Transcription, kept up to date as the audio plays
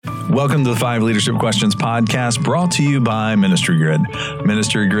Welcome to the 5 Leadership Questions podcast, brought to you by Ministry Grid.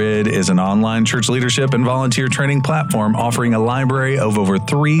 Ministry Grid is an online church leadership and volunteer training platform offering a library of over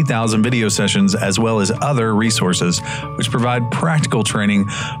 3,000 video sessions as well as other resources, which provide practical training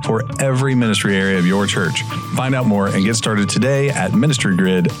for every ministry area of your church. Find out more and get started today at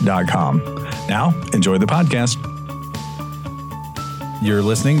ministrygrid.com. Now, enjoy the podcast. You're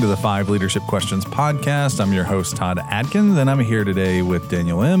listening to the 5 Leadership Questions podcast. I'm your host, Todd Adkins, and I'm here today with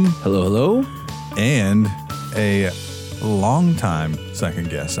Daniel M. Hello, hello. And a long-time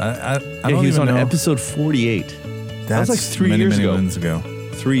second guest. I don't he was even on know. episode 48. That was like 3 years ago. Many ago.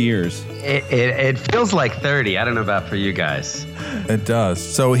 3 years. It feels like 30. I don't know about for you guys. It does.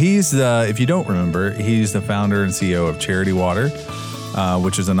 So he's, if you don't remember, he's the founder and CEO of Charity Water,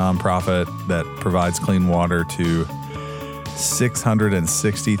 which is a nonprofit that provides clean water to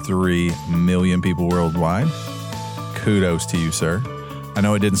 663 million people worldwide. Kudos to you, sir. I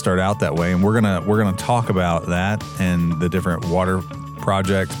know it didn't start out that way, and we're gonna talk about that and the different water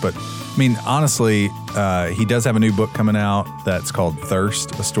projects. But I mean, honestly, he does have a new book coming out that's called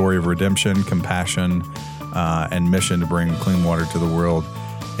Thirst: A Story of Redemption, Compassion, and Mission to Bring Clean Water to the World.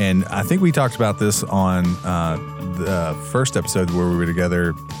 And I think we talked about this on the first episode where we were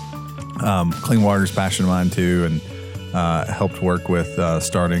together. Clean water is passion of mine too, and helped work with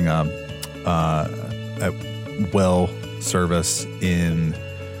starting a well service in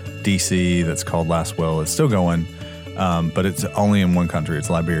DC that's called Last Well. It's still going, but it's only in one country. It's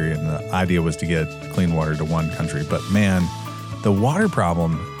Liberia, and the idea was to get clean water to one country. But man, the water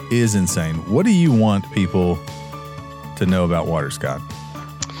problem is insane. What do you want people to know about water, Scott?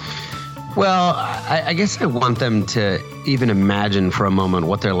 Well, I guess I want them to even imagine for a moment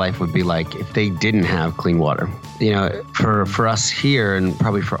what their life would be like if they didn't have clean water. You know, for us here, and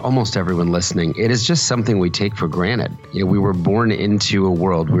probably for almost everyone listening, it is just something we take for granted. You know, we were born into a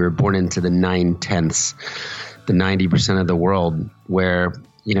world. We were born into the 9/10, the 90% of the world where,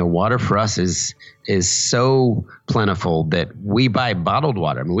 you know, water for us is so plentiful that we buy bottled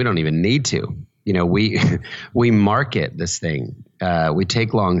water. I mean, we don't even need to. You know, we market this thing. We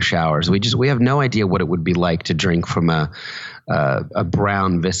take long showers. We have no idea what it would be like to drink from a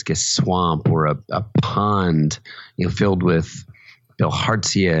brown viscous swamp or a pond, you know, filled with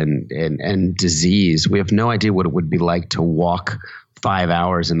bilharzia and disease. We have no idea what it would be like to walk 5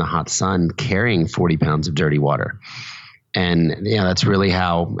 hours in the hot sun carrying 40 pounds of dirty water. And you know, that's really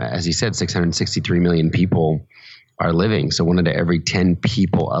how, as you said, 663 million people are living. So 1 out of every 10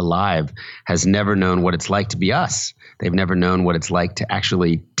 people alive has never known what it's like to be us. They've never known what it's like to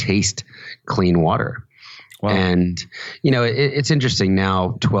actually taste clean water. Wow. And, you know, it's interesting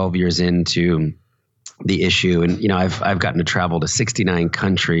now, 12 years into the issue. And, you know, I've gotten to travel to 69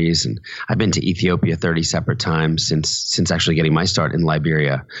 countries, and I've been to Ethiopia 30 separate times since actually getting my start in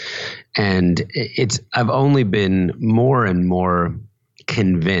Liberia. And I've only been more and more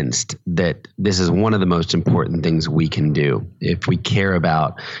convinced that this is one of the most important things we can do if we care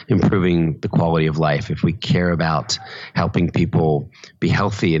about improving the quality of life, if we care about helping people be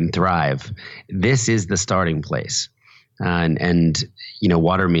healthy and thrive. This is the starting place. And you know,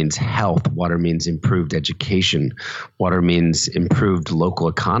 water means health. Water means improved education. Water means improved local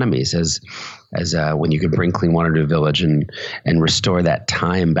economies as when you can bring clean water to a village and restore that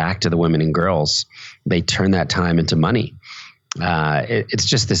time back to the women and girls, they turn that time into money. It's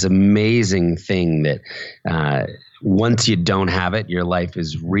just this amazing thing that once you don't have it, your life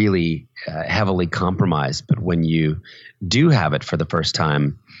is really heavily compromised. But when you do have it for the first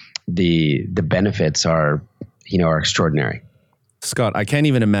time, the benefits are extraordinary. Scott, I can't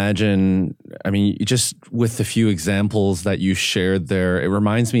even imagine. I mean, just with the few examples that you shared there, it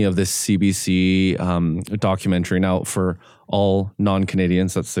reminds me of this CBC documentary. Now, for all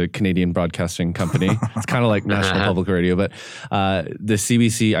non-Canadians, that's the Canadian Broadcasting Company. It's kind of like National Public Radio, but the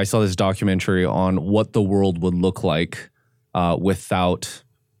CBC, I saw this documentary on what the world would look like without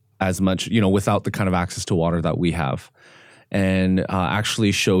as much, without the kind of access to water that we have. And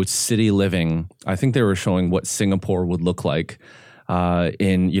actually showed city living. I think they were showing what Singapore would look like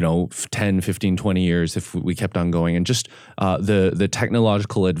in 10, 15, 20 years if we kept on going, and just the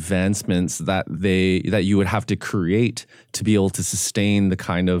technological advancements that you would have to create to be able to sustain the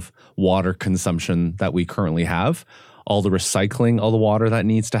kind of water consumption that we currently have, all the recycling, all the water that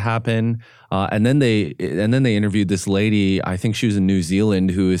needs to happen. And then they interviewed this lady, I think she was in New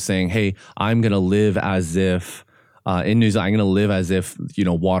Zealand, who is saying, hey, I'm going to live as if in New Zealand, I'm going to live as if,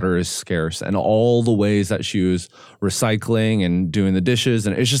 water is scarce, and all the ways that she was recycling and doing the dishes.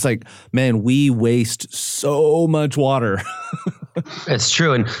 And it's just like, man, we waste so much water. It's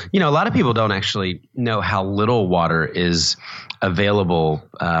true. And, a lot of people don't actually know how little water is available,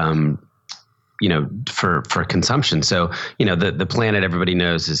 for consumption. So, the planet everybody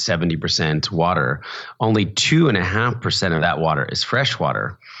knows is 70% water. Only 2.5% of that water is fresh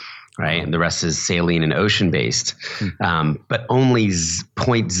water. Right. And the rest is saline and ocean based. But only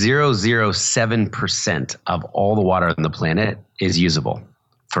 0.007% of all the water on the planet is usable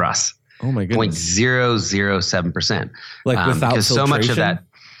for us. Oh my goodness. 0.007%. Like without filtration? So much of that,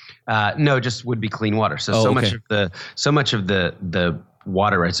 no, just would be clean water. So much of the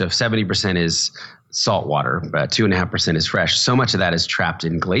water, right? So if 70% is salt water, 2.5% is fresh. So much of that is trapped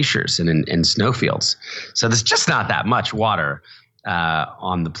in glaciers and in snowfields. So there's just not that much water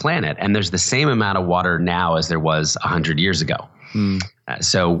on the planet, and there's the same amount of water now as there was 100 years ago.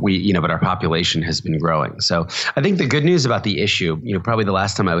 So but our population has been growing. So I think the good news about the issue, probably the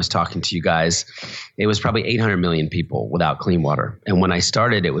last time I was talking to you guys, it was probably 800 million people without clean water. And when I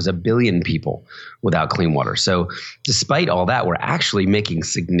started, it was 1 billion people without clean water. So despite all that, we're actually making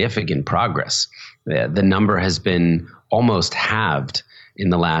significant progress. The number has been almost halved in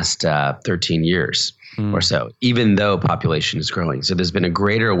the last 13 years. Or so, even though population is growing. So there's been a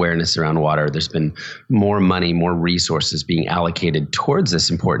greater awareness around water. There's been more money, more resources being allocated towards this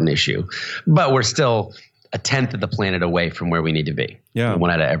important issue. But we're still 1/10 of the planet away from where we need to be. Yeah. 1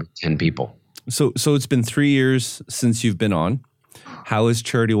 out of every 10 people. So it's been 3 years since you've been on. How has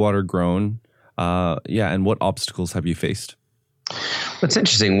Charity Water grown? And what obstacles have you faced? What's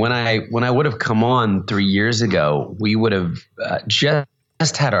interesting, when I would have come on 3 years ago, we would have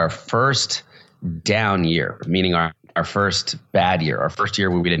just had our first down year, meaning our first bad year, our first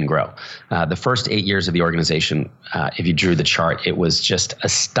year where we didn't grow. The first 8 years of the organization, if you drew the chart, it was just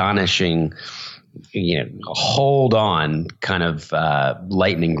astonishing, hold on kind of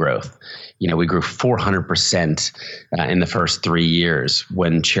lightning growth. We grew 400% in the first 3 years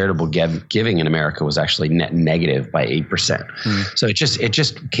when charitable giving in America was actually net negative by 8%. So it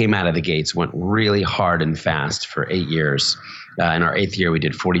just came out of the gates, went really hard and fast for 8 years. In our 8th year, we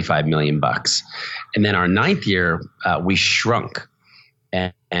did $45 million. And then our 9th year, we shrunk.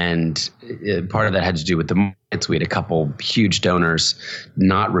 And part of that had to do with the markets. We had a couple huge donors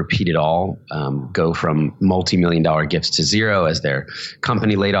not repeat at all, go from multi-million-dollar gifts to zero as their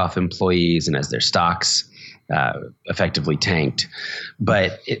company laid off employees and as their stocks effectively tanked.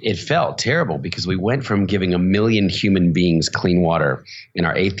 But it felt terrible because we went from giving 1 million human beings clean water in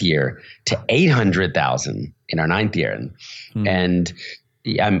our 8th year to 800,000 in our 9th year. And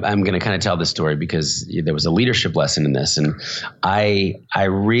I'm going to kind of tell this story because there was a leadership lesson in this. And I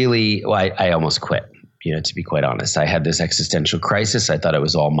almost quit. To be quite honest, I had this existential crisis. I thought it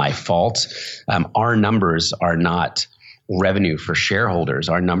was all my fault. Our numbers are not revenue for shareholders.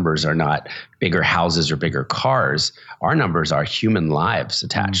 Our numbers are not bigger houses or bigger cars. Our numbers are human lives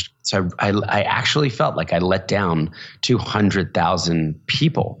attached. So I actually felt like I let down 200,000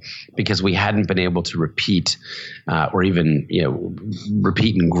 people because we hadn't been able to repeat or even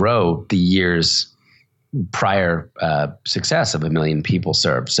repeat and grow the years prior success of 1 million people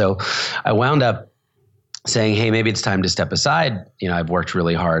served. So I wound up saying, hey, maybe it's time to step aside. I've worked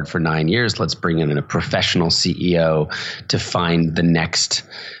really hard for 9 years. Let's bring in a professional CEO to find the next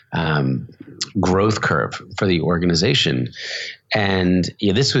growth curve for the organization. And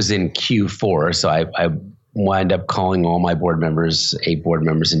this was in Q4. So I wind up calling all my 8 board members,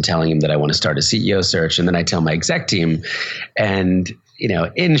 and telling them that I want to start a CEO search. And then I tell my exec team, and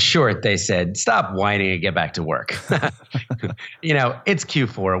in short, they said, stop whining and get back to work. It's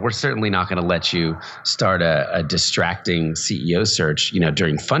Q4. We're certainly not going to let you start a distracting CEO search,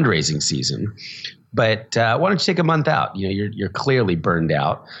 during fundraising season. But why don't you take a month out? You're clearly burned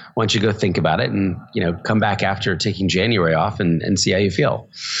out. Why don't you go think about it and, come back after taking January off and see how you feel.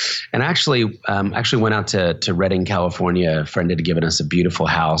 And actually went out to Redding, California. A friend had given us a beautiful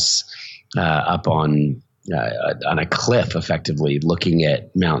house up on a cliff, effectively looking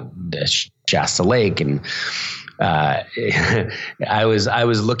at Mount Shasta Lake, and I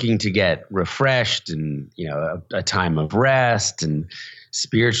was looking to get refreshed and a time of rest and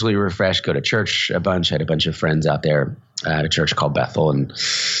spiritually refreshed. Go to church a bunch. I had a bunch of friends out there at a church called Bethel, and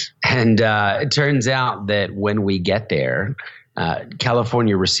it turns out that when we get there,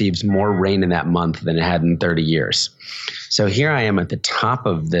 California receives more rain in that month than it had in 30 years. So here I am at the top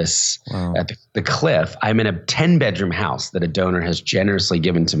of this, at the cliff. I'm in a 10-bedroom house that a donor has generously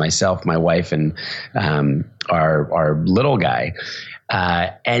given to myself, my wife, and our little guy.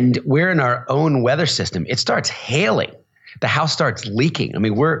 And we're in our own weather system. It starts hailing. the house starts leaking. I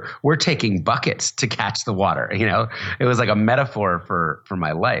mean, we're taking buckets to catch the water. It was like a metaphor for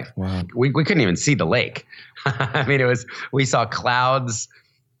my life. Wow. We couldn't even see the lake. I mean, we saw clouds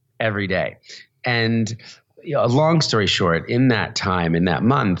every day. And a long story short, in that time, in that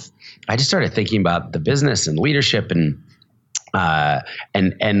month, I just started thinking about the business and leadership and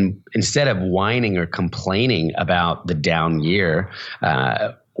instead of whining or complaining about the down year,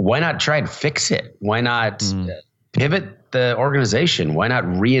 why not try and fix it? Why not pivot the organization? Why not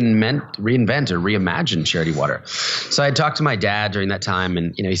reinvent or reimagine Charity Water? So I talked to my dad during that time,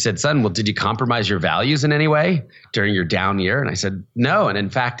 and he said, "Son, well, did you compromise your values in any way during your down year?" And I said, "No." And in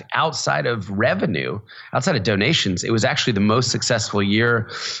fact, outside of revenue, outside of donations, it was actually the most successful year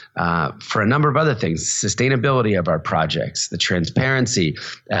for a number of other things: sustainability of our projects, the transparency,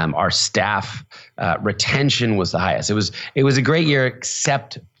 our staff retention was the highest. It was a great year,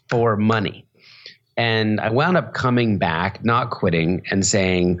 except for money. And I wound up coming back, not quitting, and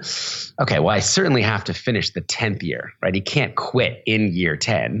saying, okay, well, I certainly have to finish the 10th year, right? You can't quit in year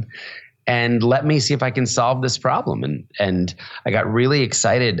 10. And let me see if I can solve this problem. And I got really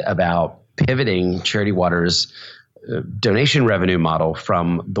excited about pivoting Charity Water's donation revenue model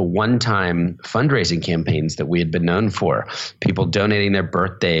from the one-time fundraising campaigns that we had been known for, people donating their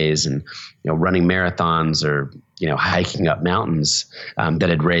birthdays and running marathons or hiking up mountains that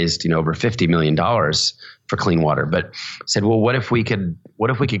had raised over $50 million for clean water. But said, well, what if we could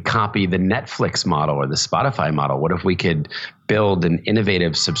copy the Netflix model or the Spotify model? What if we could build an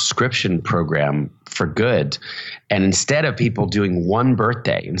innovative subscription program for good? And instead of people doing one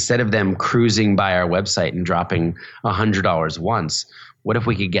birthday, instead of them cruising by our website and dropping $100 once, what if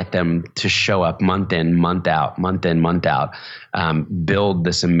we could get them to show up month in, month out, build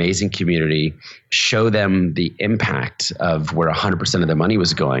this amazing community, show them the impact of where 100% of their money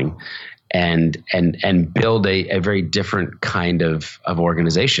was going, and build a very different kind of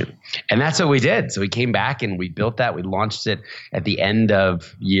organization. And that's what we did. So we came back and we built that. We launched it at the end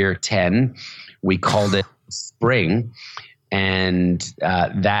of year 10. We called it Spring. And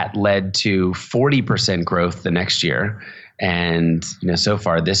that led to 40% growth the next year. And so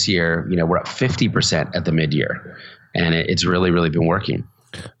far this year, we're up 50% at the mid-year, and it's really, really been working.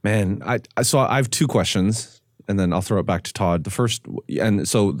 Man, so I have two questions, and then I'll throw it back to Todd.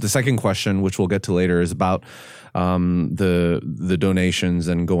 The second question, which we'll get to later, is about the donations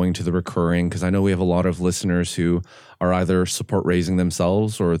and going to the recurring, because I know we have a lot of listeners who are either support raising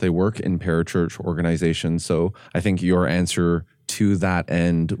themselves or they work in parachurch organizations. So I think your answer to that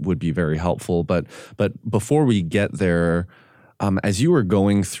end would be very helpful. But before we get there, as you were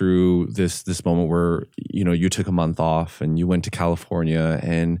going through this moment where you took a month off and you went to California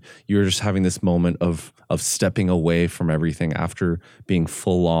and you were just having this moment of stepping away from everything after being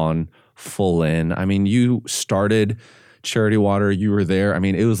full in. I mean, you started Charity Water. You were there. I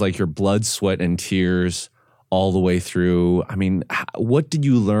mean, it was like your blood, sweat, and tears all the way through. I mean, what did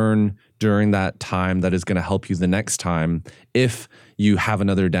you learn during that time that is going to help you the next time if you have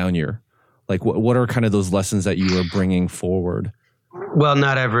another down year? Like, what are kind of those lessons that you were bringing forward? Well,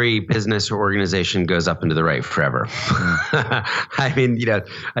 not every business or organization goes up into the right forever. I mean,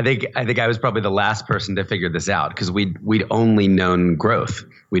 I think I was probably the last person to figure this out, because we'd only known growth.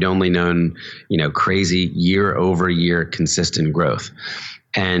 We'd only known, crazy year over year consistent growth.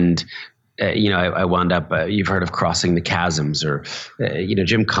 And I wound up, you've heard of crossing the chasms, or,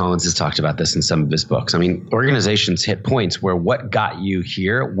 Jim Collins has talked about this in some of his books. I mean, organizations hit points where what got you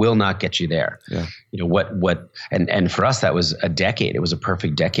here will not get you there. Yeah. And for us, that was a decade. It was a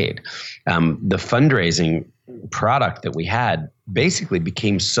perfect decade. The fundraising product that we had basically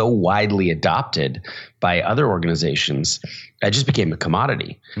became so widely adopted by other organizations, it just became a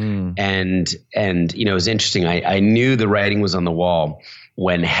commodity. And it was interesting. I knew the writing was on the wall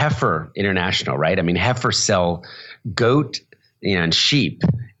when Heifer International, right? I mean, Heifer sell goat and sheep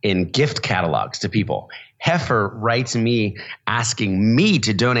in gift catalogs to people. Heifer writes me asking me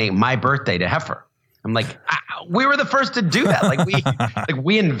to donate my birthday to Heifer. I'm like, we were the first to do that.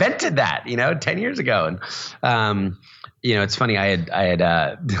 We invented that, 10 years ago. And, it's funny. I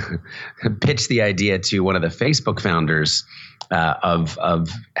had pitched the idea to one of the Facebook founders of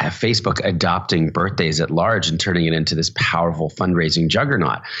Facebook adopting birthdays at large and turning it into this powerful fundraising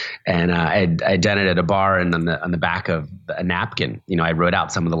juggernaut. And I'd done it at a bar, and on the back of a napkin, I wrote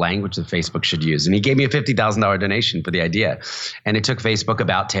out some of the language that Facebook should use. And he gave me a $50,000 donation for the idea. And it took Facebook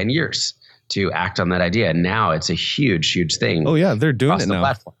about 10 years to act on that idea. And now it's a huge, huge thing. Oh yeah, they're doing it now.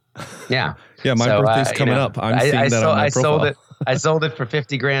 Platform. Yeah. Yeah, my birthday's coming up. I'm seeing that on my profile. I sold it for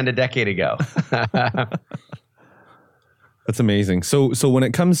 $50,000 a decade ago. That's amazing. So when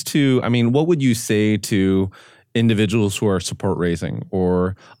it comes to, I mean, what would you say to individuals who are support raising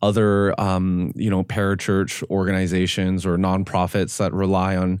or other parachurch organizations or nonprofits that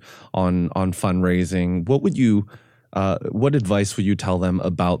rely on fundraising, what advice would you tell them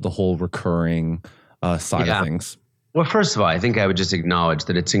about the whole recurring side of things? Well, first of all, I think I would just acknowledge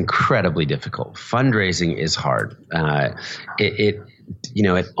that it's incredibly difficult. Fundraising is hard. It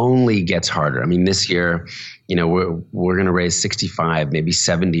only gets harder. I mean, this year, we're going to raise 65, maybe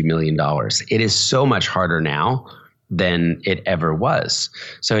 $70 million. It is so much harder now than it ever was.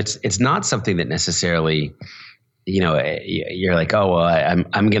 So it's not something that necessarily, you're like, oh, well,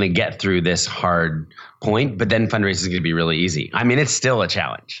 I'm going to get through this hard point, but then fundraising is going to be really easy. I mean, it's still a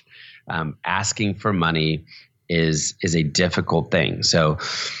challenge. Asking for money is a difficult thing. So,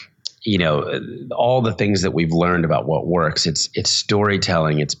 all the things that we've learned about what works, it's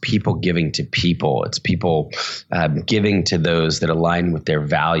storytelling, it's people giving to people, it's people giving to those that align with their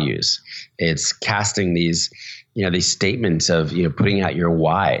values. It's casting these statements of, putting out your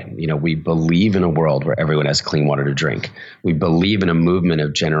why. We believe in a world where everyone has clean water to drink. We believe in a movement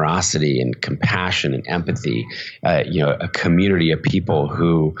of generosity and compassion and empathy, a community of people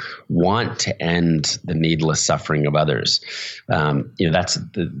who want to end the needless suffering of others. That's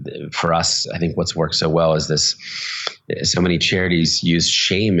for us, I think what's worked so well is this. So many charities use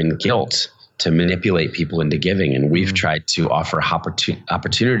shame and guilt to manipulate people into giving. And we've tried to offer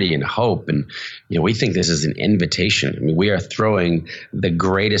opportunity and hope. And, we think this is an invitation. I mean, we are throwing the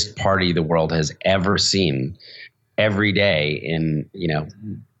greatest party the world has ever seen every day in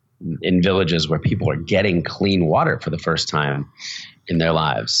villages where people are getting clean water for the first time in their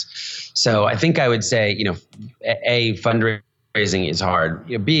lives. So I think I would say, A, fundraising is hard.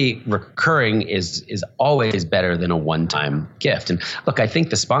 B, recurring is always better than a one-time gift. And look, I think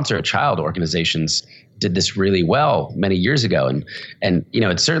the Sponsor a Child organizations did this really well many years ago. And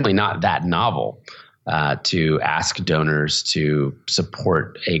it's certainly not that novel to ask donors to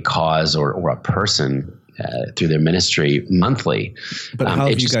support a cause or a person through their ministry monthly. But how have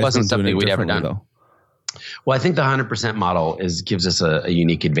it you just guys wasn't been doing something it we'd ever done. though? Well, I think the 100% model gives us a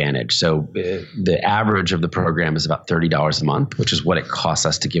unique advantage. So the average of the program is about $30 a month, which is what it costs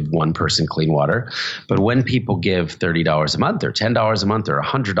us to give one person clean water. But when people give $30 a month or $10 a month or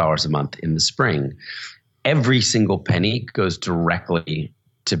 $100 a month in the spring, every single penny goes directly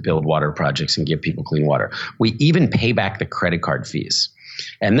to build water projects and give people clean water. We even pay back the credit card fees.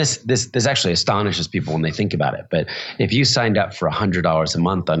 And this actually astonishes people when they think about it. But if you signed up for $100 a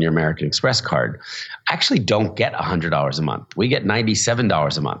month on your American Express card, I actually don't get $100 a month. We get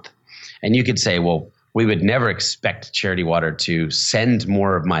 $97 a month. And you could say, well, we would never expect Charity Water to send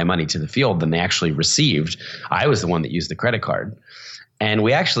more of my money to the field than they actually received. I was the one that used the credit card. And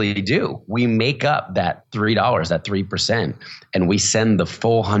we actually do. We make up that $3, that 3%, and we send the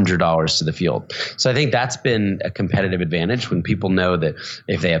full $100 to the field. So I think that's been a competitive advantage when people know that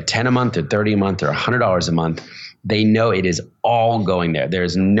if they have 10 a month or 30 a month or $100 a month, they know it is all going there.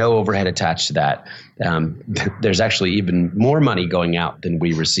 There's no overhead attached to that. There's actually even more money going out than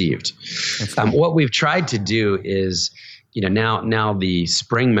we received. What we've tried to do is, now the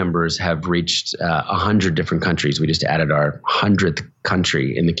spring members have reached 100 different countries. We just added our 100th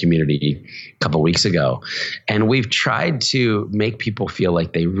country in the community a couple of weeks ago. And we've tried to make people feel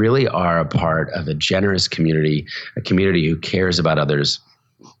like they really are a part of a generous community, a community who cares about others.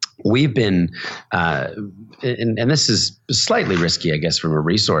 We've been, and this is slightly risky, I guess, from a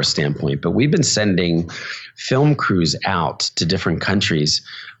resource standpoint, but we've been sending film crews out to different countries,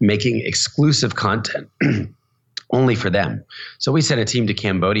 making exclusive content only for them. So we sent a team to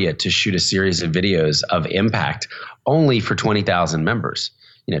Cambodia to shoot a series of videos of impact only for 20,000 members.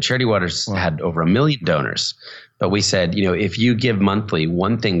 Charity Water's had over 1 million donors. But we said, if you give monthly,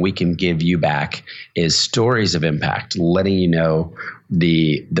 one thing we can give you back is stories of impact, letting you know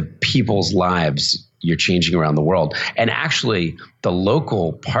the people's lives you're changing around the world. And actually, the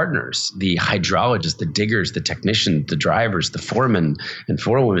local partners, the hydrologists, the diggers, the technicians, the drivers, the foremen and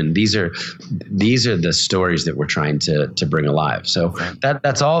forewomen, these are the stories that we're trying to bring alive. So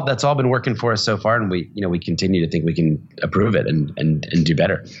that's all been working for us so far, and we continue to think we can improve it and do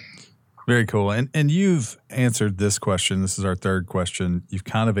better. Very cool. And you've answered this question. This is our third question. You've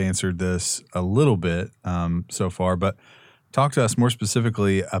kind of answered this a little bit so far, but talk to us more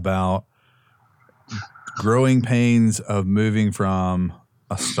specifically about growing pains of moving from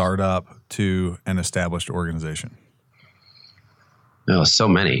a startup to an established organization. Oh, so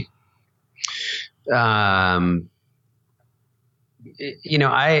many. I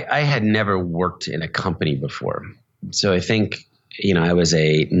had never worked in a company before. So I think I was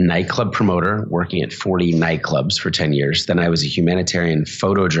a nightclub promoter working at 40 nightclubs for 10 years. Then I was a humanitarian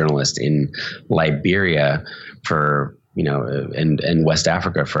photojournalist in Liberia for, and West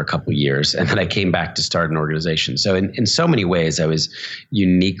Africa for a couple of years. And then I came back to start an organization. So in so many ways, I was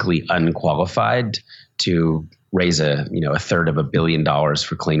uniquely unqualified to raise a third of $1 billion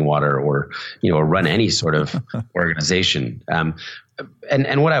for clean water or run any sort of organization.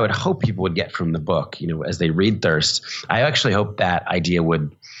 And what I would hope people would get from the book, as they read Thirst, I actually hope that idea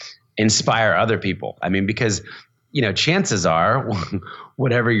would inspire other people. I mean, because, chances are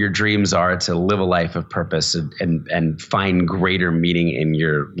whatever your dreams are to live a life of purpose and find greater meaning in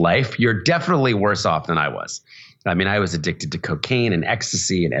your life, you're definitely worse off than I was. I mean, I was addicted to cocaine and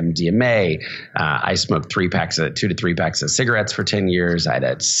ecstasy and MDMA. I smoked 2 to 3 packs of cigarettes for 10 years. I had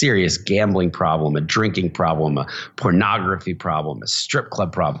a serious gambling problem, a drinking problem, a pornography problem, a strip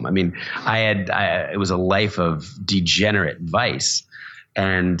club problem. I mean, it was a life of degenerate vice.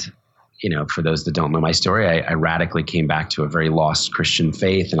 And, for those that don't know my story, I radically came back to a very lost Christian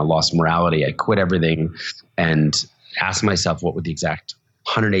faith and a lost morality. I quit everything and asked myself what would the exact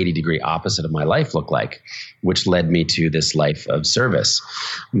 180-degree opposite of my life look like, which led me to this life of service.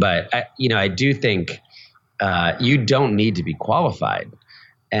 But I do think you don't need to be qualified,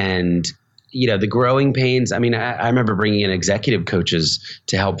 and the growing pains. I mean, I remember bringing in executive coaches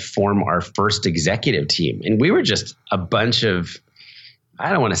to help form our first executive team, and we were just a bunch of,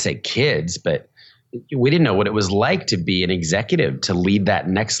 I don't want to say kids, but we didn't know what it was like to be an executive, to lead that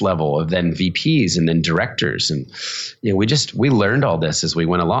next level of then VPs and then directors. And, we learned all this as we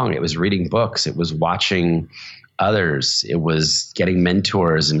went along. It was reading books. It was watching others. It was getting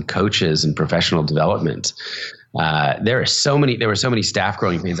mentors and coaches and professional development. There were so many staff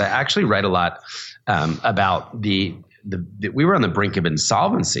growing pains. I actually write a lot about we were on the brink of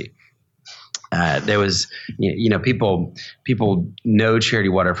insolvency. There was, people know Charity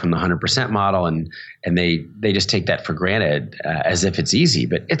Water from the 100% model, and they just take that for granted as if it's easy,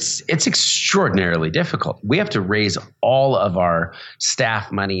 but it's extraordinarily difficult. We have to raise all of our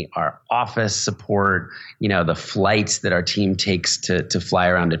staff money, our office support, the flights that our team takes to fly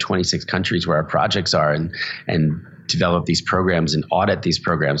around to 26 countries where our projects are and develop these programs and audit these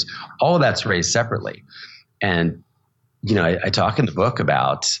programs. All of that's raised separately. And, I talk in the book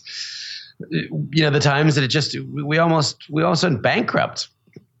about the times that we almost went bankrupt,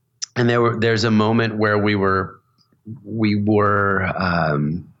 and there's a moment where we were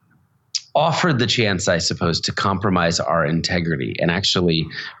offered the chance, I suppose, to compromise our integrity and actually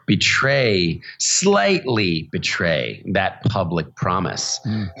slightly betray that public promise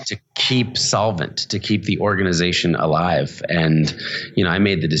to keep solvent, to keep the organization alive. And I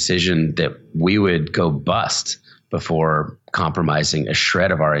made the decision that we would go bust before compromising a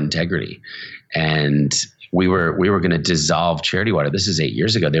shred of our integrity. And we were going to dissolve Charity Water. This is 8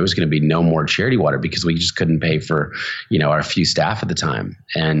 years ago. There was going to be no more Charity Water because we just couldn't pay for, our few staff at the time.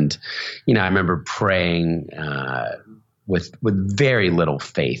 And, I remember praying with very little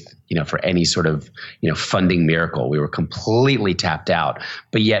faith, for any sort of, funding miracle. We were completely tapped out,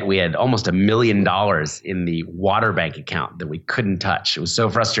 but yet we had almost $1 million in the water bank account that we couldn't touch. It was so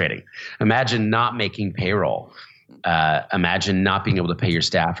frustrating. Imagine not making payroll. Imagine not being able to pay your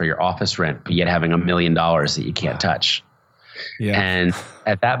staff or your office rent, but yet having $1 million that you can't touch. Yeah. And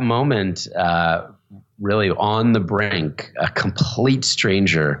at that moment, really on the brink, a complete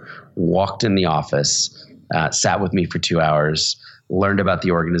stranger walked in the office, sat with me for 2 hours, learned about the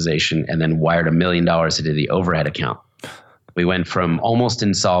organization, and then wired $1 million into the overhead account. We went from almost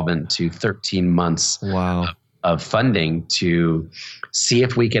insolvent to 13 months of funding to see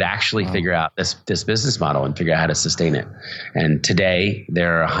if we could actually figure out this business model and figure out how to sustain it. And today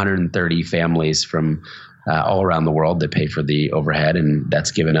there are 130 families from all around the world that pay for the overhead, and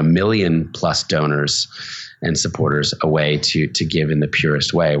that's given 1 million plus donors and supporters a way to give in the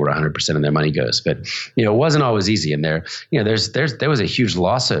purest way, where 100% of their money goes. But it wasn't always easy, and there was a huge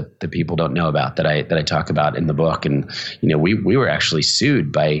lawsuit that people don't know about that I talk about in the book, and we were actually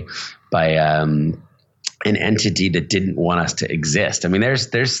sued by an entity that didn't want us to exist. I mean,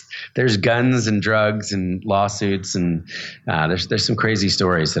 there's guns and drugs and lawsuits, and there's some crazy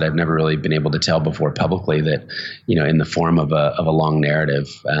stories that I've never really been able to tell before publicly that, in the form of a long narrative,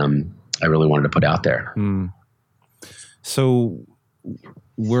 I really wanted to put out there. So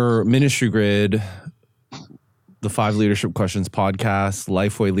we're Ministry Grid, the 5 Leadership Questions podcast,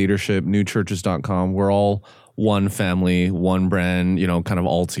 Lifeway Leadership, newchurches.com. We're all one family, one brand, kind of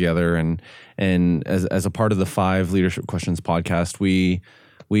all together. And as a part of the 5 Leadership Questions podcast, we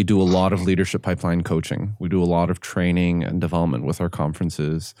we do a lot of leadership pipeline coaching. We do a lot of training and development with our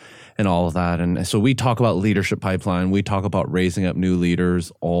conferences and all of that. And so we talk about leadership pipeline. We talk about raising up new leaders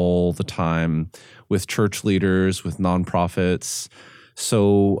all the time with church leaders, with nonprofits.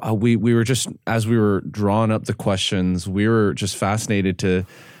 So we were just, as we were drawing up the questions, we were just fascinated to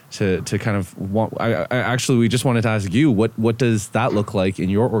kind of want, actually, we just wanted to ask you, what does that look like in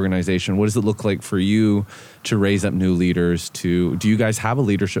your organization? What does it look like for you to raise up new leaders? Do you guys have a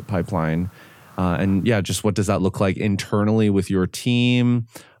leadership pipeline? And yeah, just what does that look like internally with your team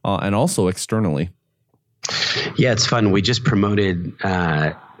and also externally? Yeah, it's fun. We just promoted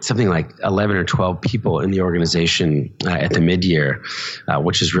something like 11 or 12 people in the organization at the mid-year,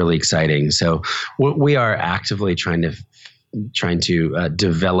 which is really exciting. So we are actively trying to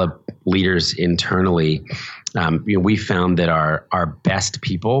develop leaders internally. We found that our best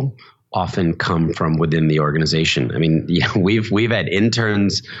people often come from within the organization. I mean, we've had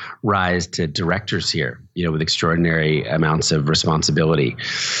interns rise to directors here, with extraordinary amounts of responsibility.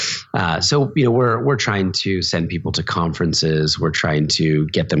 So we're trying to send people to conferences. We're trying to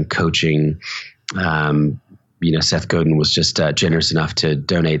get them coaching. Seth Godin was just generous enough to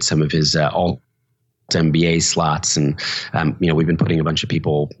donate some of his MBA slots, and we've been putting a bunch of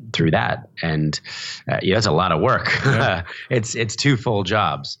people through that, and it's a lot of work. Yeah. It's 2 full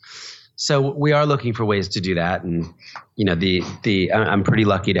jobs. So we are looking for ways to do that, and I'm pretty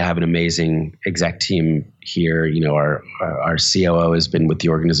lucky to have an amazing exec team here. Our COO has been with the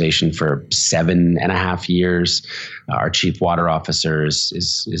organization for 7.5 years. Our chief water officer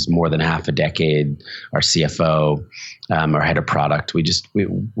is more than half a decade. Our CFO, our head of product. We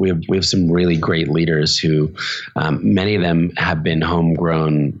have some really great leaders who, many of them have been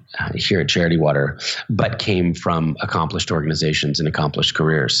homegrown here at Charity Water, but came from accomplished organizations and accomplished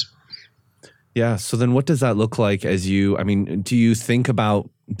careers. Yeah. So then what does that look like do you think about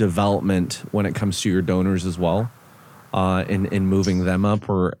development when it comes to your donors as well, in moving them up,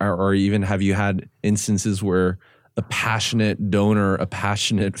 or even have you had instances where a passionate donor, a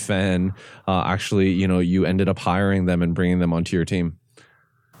passionate fan, actually, you ended up hiring them and bringing them onto your team?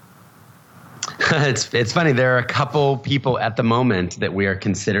 It's funny. There are a couple people at the moment that we are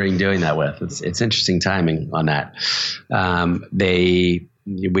considering doing that with. It's interesting timing on that.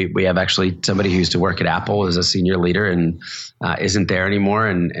 We have actually somebody who used to work at Apple as a senior leader and isn't there anymore,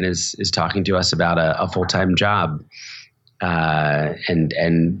 and is talking to us about a full-time job, and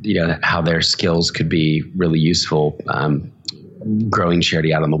how their skills could be really useful growing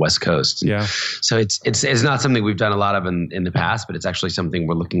charity out on the West Coast. Yeah. So it's not something we've done a lot of in the past, but it's actually something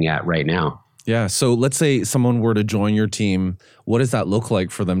we're looking at right now. Yeah. So let's say someone were to join your team. What does that look like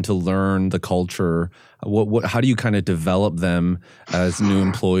for them to learn the culture? How do you kind of develop them as new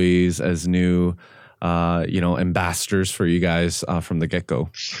employees, as new, ambassadors for you guys from the get-go?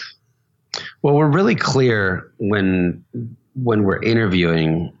 Well, we're really clear when we're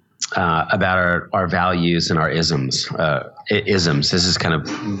interviewing about our values and our isms. Isms. This is kind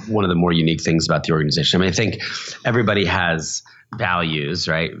of one of the more unique things about the organization. I think everybody has values,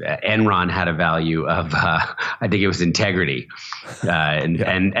 right? Enron had a value of, I think it was integrity,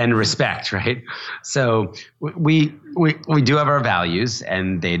 and respect, right? So we do have our values,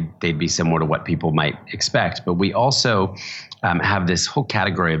 and they'd be similar to what people might expect, but we also have this whole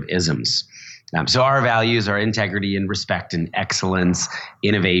category of isms. So our values are integrity and respect and excellence,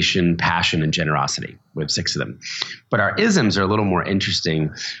 innovation, passion, and generosity. We have 6 of them. But our isms are a little more interesting,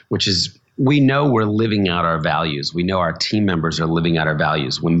 which is we know we're living out our values. We know our team members are living out our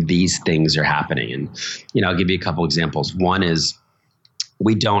values when these things are happening. And, I'll give you a couple examples. One is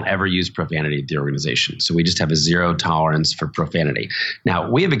we don't ever use profanity at the organization. So we just have a 0 tolerance for profanity. Now,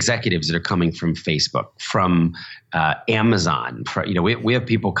 we have executives that are coming from Facebook, from Amazon. We have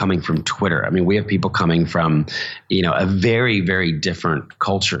people coming from Twitter. I mean, we have people coming from, a very, very different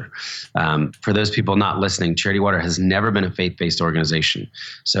culture. For those people not listening, Charity Water has never been a faith-based organization.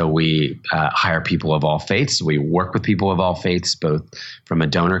 So we hire people of all faiths. We work with people of all faiths, both from a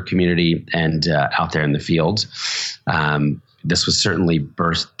donor community and out there in the field. This was certainly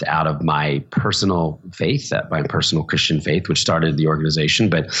birthed out of my personal faith, my personal Christian faith, which started the organization.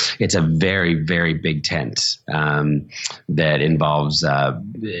 But it's a very, very big tent that involves,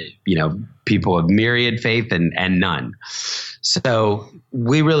 people of myriad faith and none. So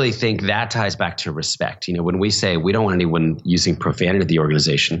we really think that ties back to respect. When we say we don't want anyone using profanity at the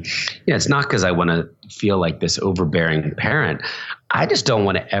organization, it's not because I want to feel like this overbearing parent. I just don't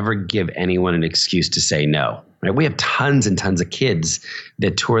want to ever give anyone an excuse to say no. Right? We have tons and tons of kids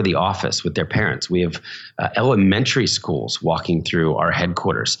that tour the office with their parents. We have elementary schools walking through our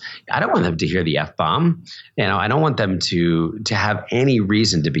headquarters. I don't want them to hear the F-bomb. I don't want them to have any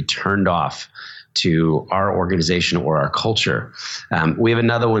reason to be turned off to our organization or our culture. We have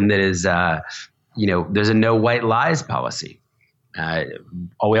another one that is, there's a no white lies policy.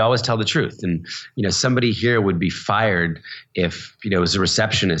 We always tell the truth. And, somebody here would be fired if, it was a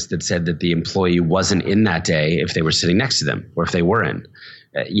receptionist that said that the employee wasn't in that day if they were sitting next to them or if they were in.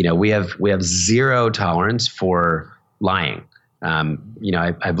 We have zero tolerance for lying.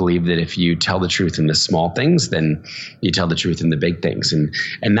 I believe that if you tell the truth in the small things, then you tell the truth in the big things.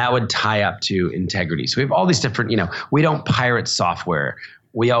 And that would tie up to integrity. So we have all these different, we don't pirate software.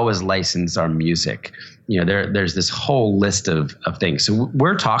 We always license our music. There's this whole list of things. So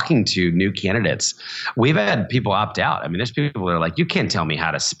we're talking to new candidates. We've had people opt out. I mean, there's people that are like, you can't tell me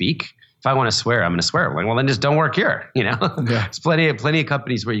how to speak. If I want to swear, I'm going to swear. I'm like, well, then just don't work here. Yeah. There's plenty of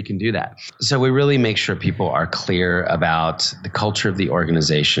companies where you can do that. So we really make sure people are clear about the culture of the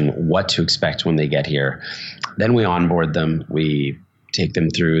organization, what to expect when they get here. Then we onboard them. We take them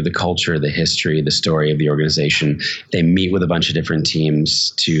through the culture, the history, the story of the organization. They meet with a bunch of different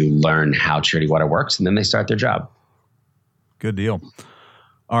teams to learn how Charity Water works, and then they start their job. Good deal.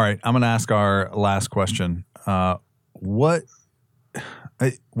 All right, I'm going to ask our last question. I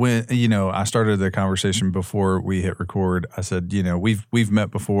started the conversation before we hit record. I said, we've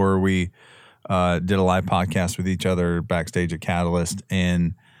met before. We did a live podcast with each other backstage at Catalyst,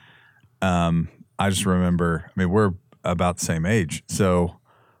 and I just remember. We're about the same age. So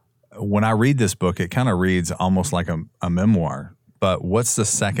when I read this book, it kind of reads almost like a memoir. But what's the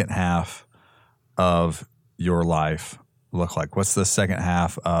second half of your life look like? What's the second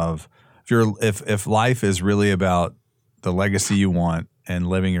half of if life is really about the legacy you want and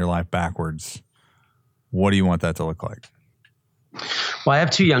living your life backwards, what do you want that to look like? Well, I have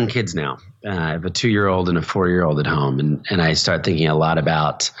two young kids now. I have a 2-year-old and a 4-year-old at home, and I start thinking a lot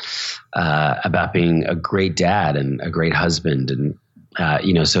about being a great dad and a great husband, and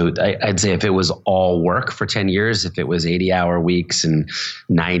so I'd say if it was all work for 10 years, if it was 80-hour weeks and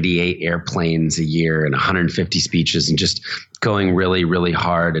 98 airplanes a year and 150 speeches and just going really, really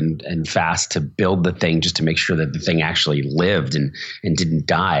hard and fast to build the thing just to make sure that the thing actually lived and didn't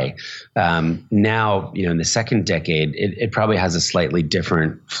die. Now, in the second decade, it probably has a slightly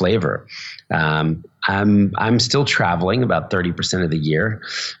different flavor. I'm still traveling about 30% of the year,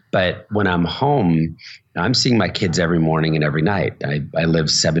 but when I'm home, I'm seeing my kids every morning and every night. I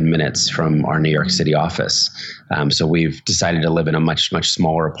live 7 minutes from our New York City office. So we've decided to live in a much, much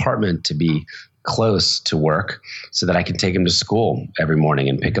smaller apartment to be close to work so that I can take them to school every morning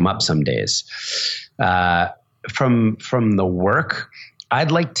and pick them up some days. From the work, I'd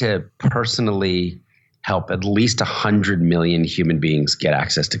like to personally help at least 100 million human beings get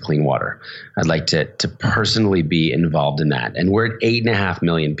access to clean water. I'd like to personally be involved in that. And we're at 8.5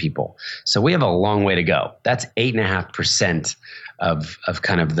 million people. So we have a long way to go. That's 8.5% of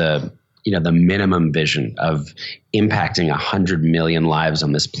kind of the minimum vision of impacting 100 million lives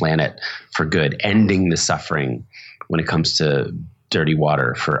on this planet for good, ending the suffering when it comes to dirty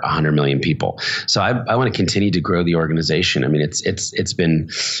water for 100 million people. So I want to continue to grow the organization. It's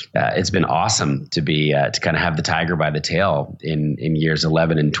been awesome to be to kind of have the tiger by the tail in years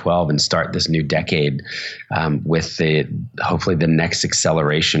 11 and 12 and start this new decade with hopefully the next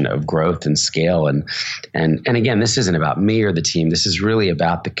acceleration of growth and scale. And again, this isn't about me or the team. This is really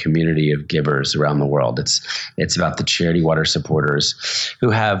about the community of givers around the world. It's about the Charity Water supporters who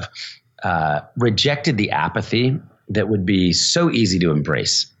have rejected the apathy that would be so easy to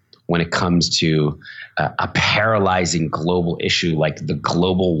embrace when it comes to a paralyzing global issue like the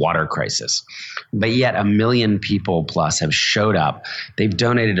global water crisis. But yet 1 million people plus have showed up. They've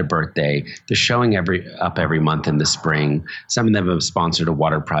donated a birthday. They're showing up every month in the spring. Some of them have sponsored a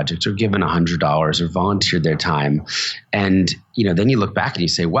water project or given $100 or volunteered their time. And then you look back and you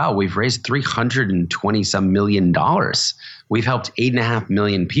say, wow, we've raised $320-some million. We've helped 8.5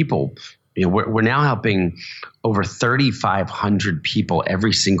 million people. We're now helping over 3,500 people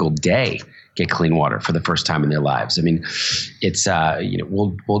every single day get clean water for the first time in their lives. It's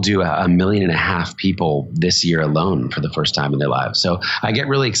we'll do 1.5 million people this year alone for the first time in their lives. So I get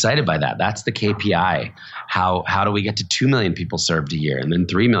really excited by that. That's the KPI. How do we get to 2 million people served a year, and then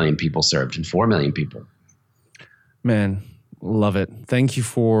 3 million people served, and 4 million people? Man, love it. Thank you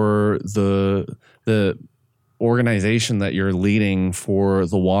for the organization that you're leading, for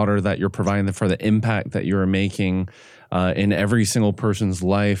the water that you're providing, for the impact that you're making in every single person's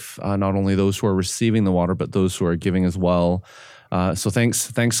life, not only those who are receiving the water, but those who are giving as well. So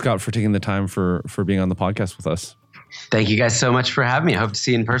thanks, Scott, for taking the time for being on the podcast with us. Thank you guys so much for having me. I hope to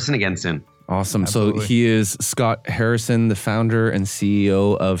see you in person again soon. Awesome. Absolutely. So he is Scott Harrison, the founder and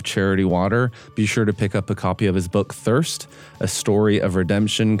CEO of Charity Water. Be sure to pick up a copy of his book, Thirst, a story of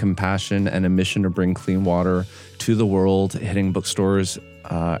redemption, compassion, and a mission to bring clean water to the world, hitting bookstores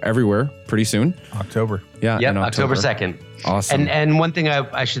everywhere pretty soon. October. Yeah. Yep, in October 2nd. Awesome. And one thing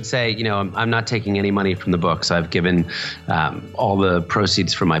I should say, I'm not taking any money from the book. So I've given all the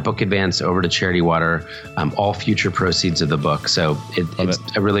proceeds from my book advance over to Charity Water, all future proceeds of the book. So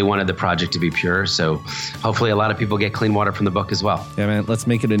I really wanted the project to be pure. So hopefully a lot of people get clean water from the book as well. Yeah, man. Let's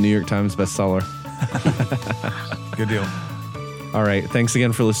make it a New York Times bestseller. Good deal. All right. Thanks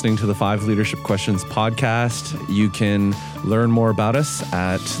again for listening to the 5 Leadership Questions podcast. You can learn more about us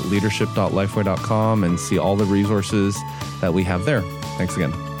at leadership.lifeway.com and see all the resources that we have there. Thanks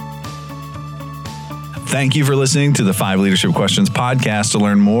again. Thank you for listening to the 5 Leadership Questions podcast. To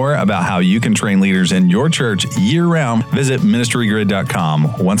learn more about how you can train leaders in your church year-round, visit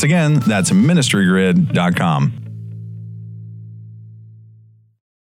ministrygrid.com. Once again, that's ministrygrid.com.